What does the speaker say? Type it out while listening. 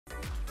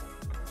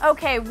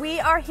Okay, we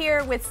are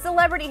here with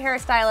celebrity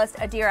hairstylist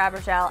Adir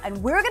Abergel,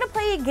 and we're going to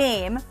play a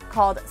game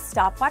called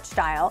Stopwatch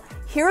Style.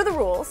 Here are the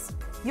rules.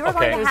 You are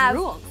going to have...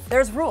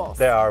 There's rules.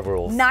 There are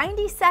rules.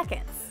 90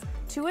 seconds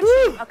to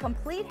achieve a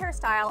complete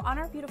hairstyle on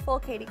our beautiful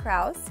Katie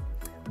Krause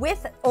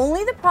with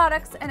only the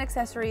products and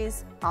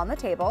accessories on the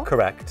table.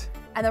 Correct.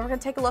 And then we're going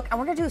to take a look, and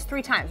we're going to do this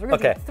 3 times. We're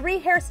going to do 3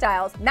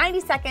 hairstyles,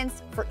 90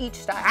 seconds for each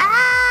style.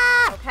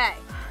 Ah! Okay.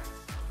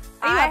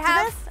 Are you up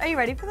to this? Are you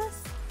ready for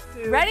this?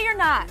 Dude, ready or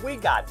not? We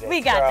got this.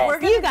 We got this. We're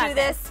going to do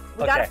this.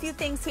 We got a few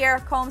things here: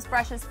 combs,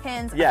 brushes,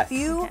 pins, a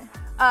few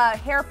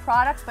hair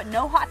products, but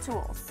no hot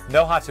tools.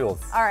 No hot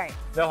tools. All right.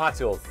 No hot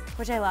tools.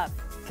 Which I love.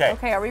 Okay.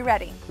 Okay, are we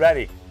ready?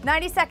 Ready.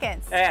 90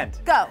 seconds. And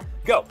go.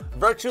 Go.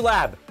 Virtue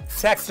Lab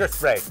texture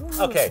spray.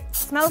 Okay.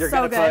 Smells You're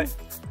so gonna good.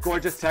 Put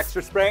gorgeous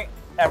texture spray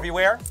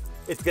everywhere.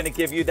 It's gonna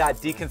give you that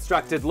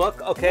deconstructed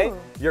look, okay? Ooh.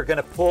 You're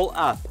gonna pull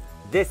up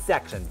this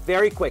section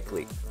very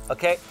quickly,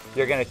 okay?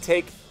 You're gonna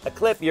take a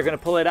clip, you're gonna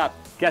pull it up.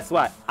 Guess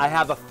what? I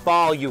have a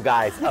fall, you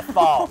guys, a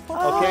fall,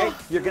 okay?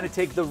 You're gonna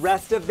take the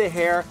rest of the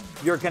hair,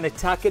 you're gonna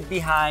tuck it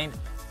behind,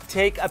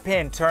 take a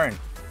pin, turn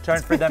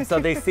for them so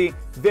they see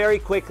very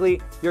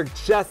quickly. You're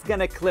just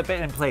gonna clip it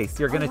in place.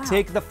 You're gonna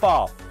take the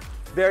fall,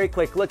 very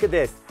quick. Look at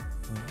this,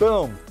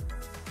 boom.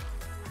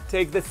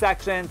 Take the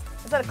sections.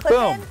 Is that a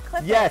clip-in? Boom.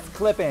 Clip-in. Yes,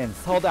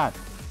 clip-ins. Hold on.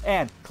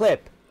 And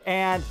clip.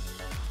 And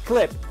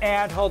clip.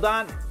 And hold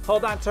on.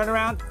 Hold on. Turn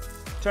around.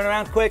 Turn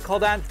around quick.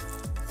 Hold on.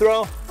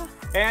 Throw.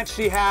 And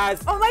she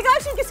has... Oh my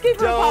gosh, you can skip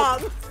her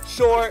bob.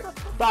 Short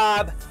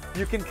bob.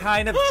 You can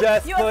kind of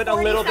just put a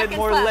little bit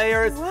more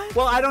layers. What?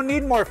 Well, I don't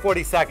need more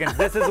 40 seconds.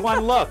 This is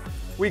one look.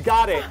 We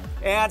got it.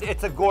 And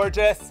it's a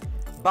gorgeous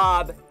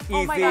bob. Easy.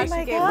 Oh my gosh, you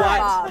gave her a What?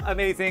 bob.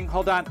 Amazing.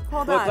 Hold on.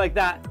 Hold Look on. like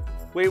that.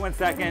 Wait 1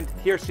 second.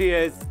 Here she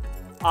is.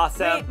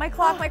 Awesome. Wait, my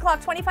clock,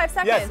 25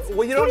 seconds. Yes,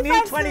 well, you don't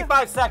need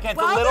 25 seconds.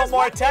 Well, a little there's more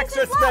one piece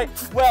texture is spray.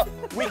 left. Well,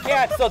 we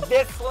can't. So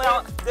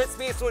this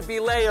piece would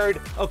be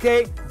layered,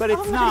 okay? But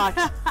it's not.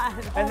 And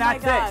Oh my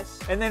that's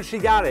gosh. it. And then she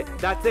got it.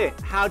 That's it.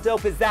 How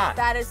dope is that?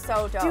 That is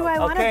so dope. Do I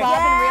want Okay. a bob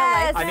in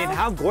real life? I mean,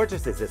 how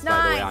gorgeous is this, by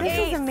the way, 9, on 8, you?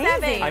 This is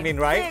amazing. 7, I mean,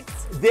 right?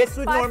 6, This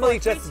would 5, normally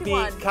 4, 3, just 2, be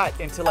 1. cut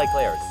into like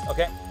layers,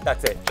 okay?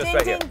 That's it. Just Ding,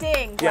 right ding, here.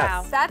 ding. Yes.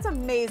 Wow, that's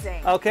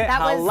amazing. Okay,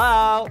 That was-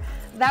 hello.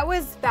 That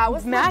was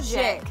legit.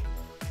 magic.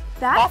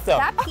 Awesome.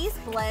 That piece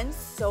blends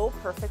so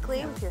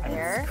perfectly with your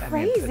hair. I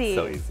mean, it's Crazy.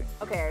 so easy.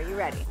 Okay, are you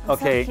ready?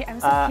 Okay.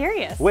 I'm so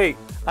curious. Wait.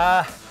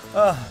 What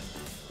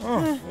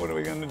are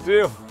we gonna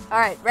do? All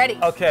right, ready?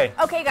 Okay.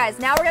 Okay, guys,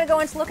 now we're gonna go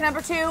into look number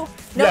 2. No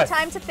Yes.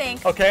 time to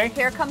think. Okay.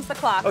 Here comes the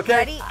clock. Okay.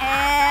 Ready?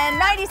 And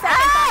 90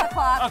 seconds on the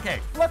clock. Okay.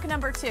 Look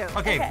number 2.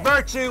 Okay,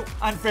 Virtue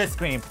Unfrizz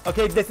Cream.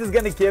 Okay, this is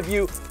gonna give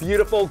you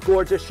beautiful,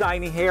 gorgeous,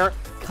 shiny hair.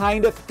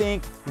 Kind of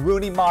think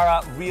Rooney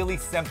Mara, really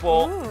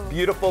simple,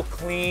 beautiful,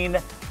 clean.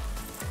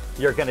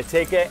 You're gonna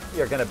take it,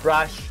 you're gonna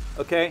brush,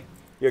 okay?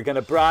 You're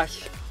gonna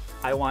brush.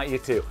 I want you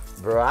to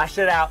brush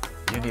it out.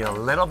 You need a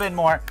little bit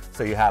more,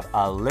 so you have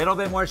a little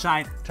bit more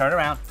shine. Turn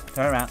around,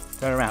 turn around,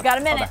 turn around. You got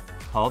a minute.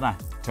 Hold on,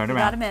 turn around.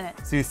 got a minute.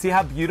 So you see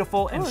how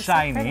beautiful and Ooh, so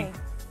shiny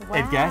pretty.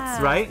 it gets,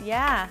 right?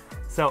 Yeah.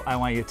 So I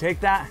want you to take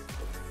that,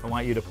 I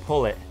want you to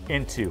pull it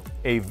into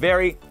a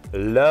very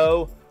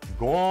low,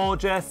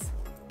 gorgeous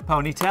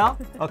ponytail,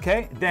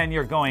 okay? Then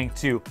you're going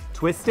to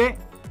twist it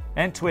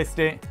and twist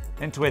it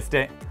and twist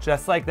it,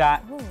 just like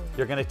that. Ooh.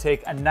 You're gonna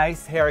take a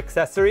nice hair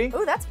accessory.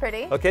 Ooh, that's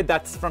pretty. Okay,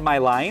 that's from my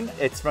line.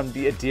 It's from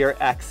the Adir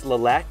X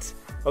Lilette.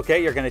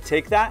 Okay, you're gonna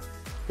take that,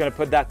 gonna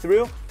put that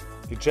through.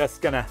 You're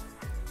just gonna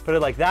put it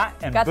like that,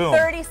 and Got boom.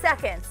 30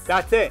 seconds.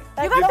 That's it.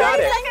 You got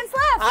 30 it. seconds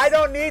left. I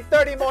don't need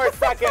 30 more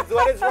seconds.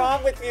 What is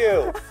wrong with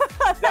you?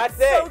 That's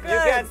it. so You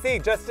good. can't see,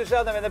 just to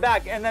show them in the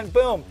back. And then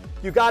boom,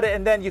 you got it.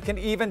 And then you can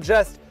even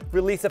just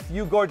release a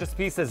few gorgeous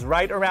pieces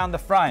right around the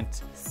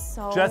front.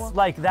 So Just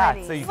like that.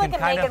 pretty. So you It's can like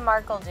a kind Meghan of...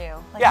 Markle do.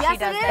 Like Yeah, she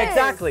does it it. is.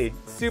 Exactly.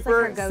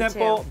 Super her go-to.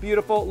 simple,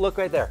 beautiful. Look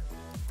right there.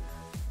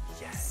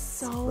 Yes.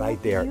 So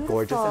right there.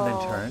 Gorgeous. And then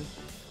beautiful. turn.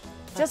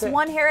 Just it.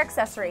 one hair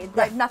accessory.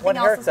 Like nothing One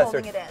hair else is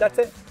holding accessory. it in. That's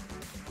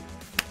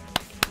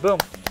it. Boom.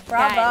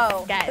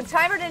 Bravo. Guys. The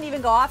timer didn't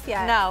even go off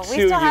yet. No, we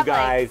Two, still you have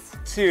guys.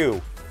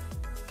 Two.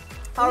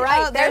 All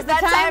right, Oh, there's the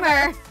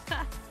that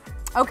timer.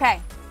 Okay.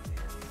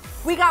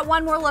 We got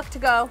one more look to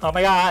go. Oh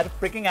my God.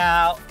 Freaking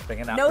out.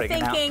 Freaking out. No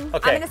freaking out. thinking.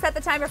 Okay. I'm going to set the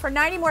timer for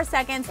 90 more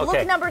seconds. Okay.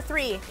 Look number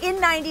 3 in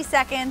 90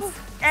 seconds.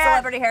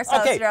 Celebrity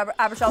hairstylist Okay. Adir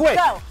Abergel. Quick.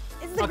 Go.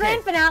 This is the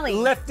grand finale.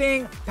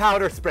 Lifting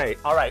powder spray.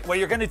 All right, what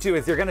you're gonna do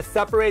is you're gonna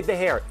separate the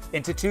hair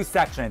into 2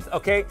 sections,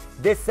 okay?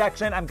 This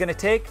section I'm gonna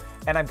take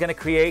and I'm gonna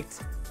create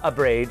a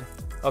braid,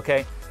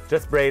 okay?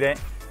 Just braid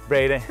it,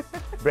 braid it,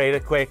 braid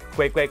it quick,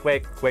 quick, quick,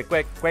 quick, quick,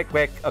 quick, quick,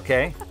 quick,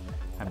 okay?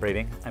 I'm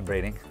braiding, I'm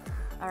braiding.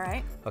 All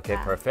right. Okay,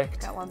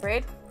 perfect. Got one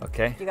braid.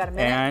 Okay. You got a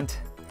minute. And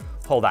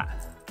hold on.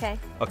 Okay.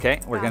 Okay,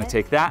 we're Got gonna it.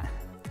 take that.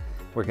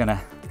 We're gonna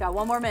You got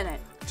one more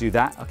minute. do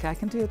that. Okay, I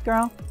can do it,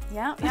 girl.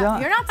 Yeah.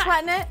 Don't- You're not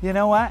sweating it. You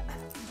know what?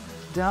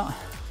 Don't.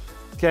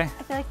 Okay. I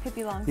feel like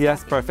Pippi Longstocking.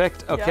 Yes,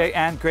 perfect. Okay,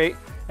 and great.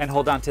 And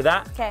hold on to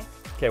that. Okay.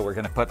 Okay, we're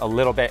gonna put a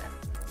little bit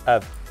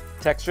of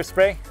texture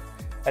spray.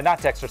 Not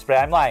texture spray,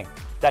 I'm lying.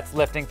 That's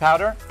lifting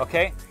powder,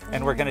 okay?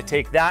 And we're gonna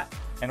take that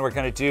and we're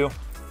gonna do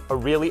a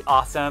really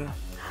awesome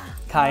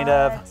kind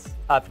of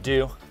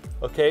updo,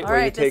 okay? All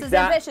right, this is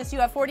ambitious. You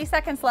have 40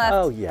 seconds left.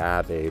 Oh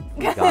yeah, babe.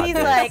 We got He's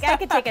this. like, I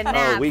could take a nap.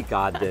 Oh, we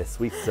got this.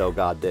 We so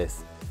got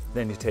this.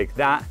 Then you take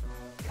that,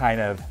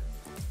 kind of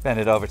bend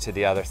it over to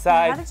the other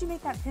side. How did you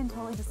make that pin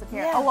totally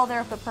disappear? Yeah. Oh, well,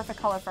 they're the perfect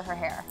color for her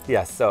hair.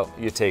 Yes, so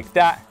you take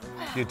that,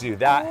 you do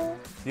that,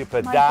 you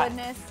put My that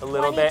goodness. a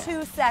little bit.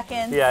 22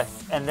 seconds.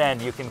 Yes, and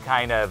then you can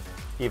kind of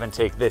even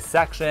take this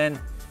section,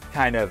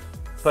 kind of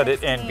put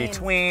it in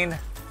between.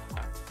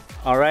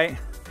 All right?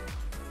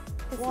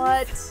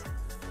 What?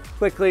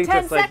 Quickly,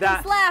 10 just like that.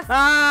 seconds left.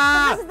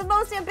 Ah! This is the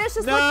most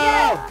ambitious No! look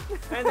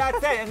yet. And that's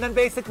it. And then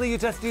basically you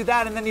just do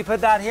that, and then you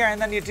put that here,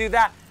 and then you do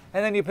that,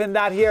 and then you pin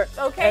that here.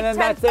 Okay, and then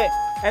that's it.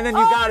 And then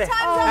you got it.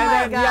 time's up.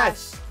 And then, Oh my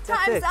yes, that's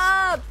Time's it.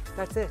 up.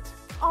 That's it.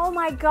 Oh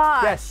my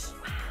gosh. Yes.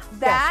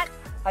 That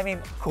I mean,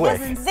 quick.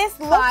 This looks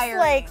Inspiring.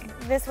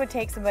 like this would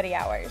take somebody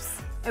hours.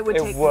 it would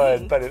It take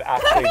would, me. but it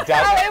actually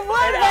doesn't. It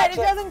would, but it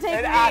doesn't take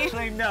It me.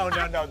 actually, no.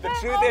 The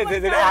truth Oh is my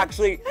it God.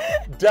 actually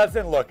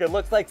doesn't look. It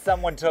looks like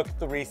someone took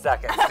 3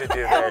 seconds to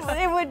do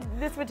this.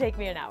 This would take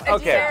me an hour.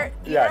 Okay.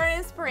 You're Yes. an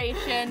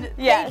inspiration.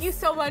 Yes. Thank you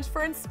so much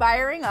for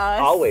inspiring us.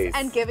 Always.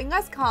 And giving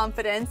us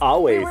confidence.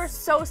 Always. We were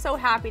so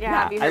happy to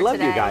have you I here love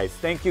today. you guys.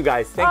 Thank you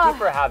guys. Thank you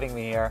for having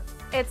me here.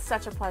 It's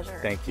such a pleasure.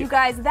 Thank you. You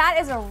guys, that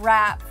is a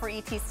wrap for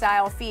ET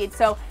Style Feed.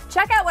 So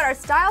check out what our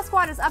Style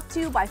Squad is up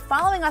to by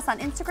following us on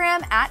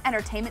Instagram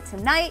 @Entertainment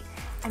Tonight.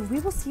 And we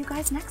will see you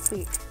guys next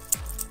week.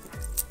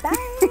 Bye.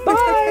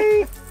 Bye.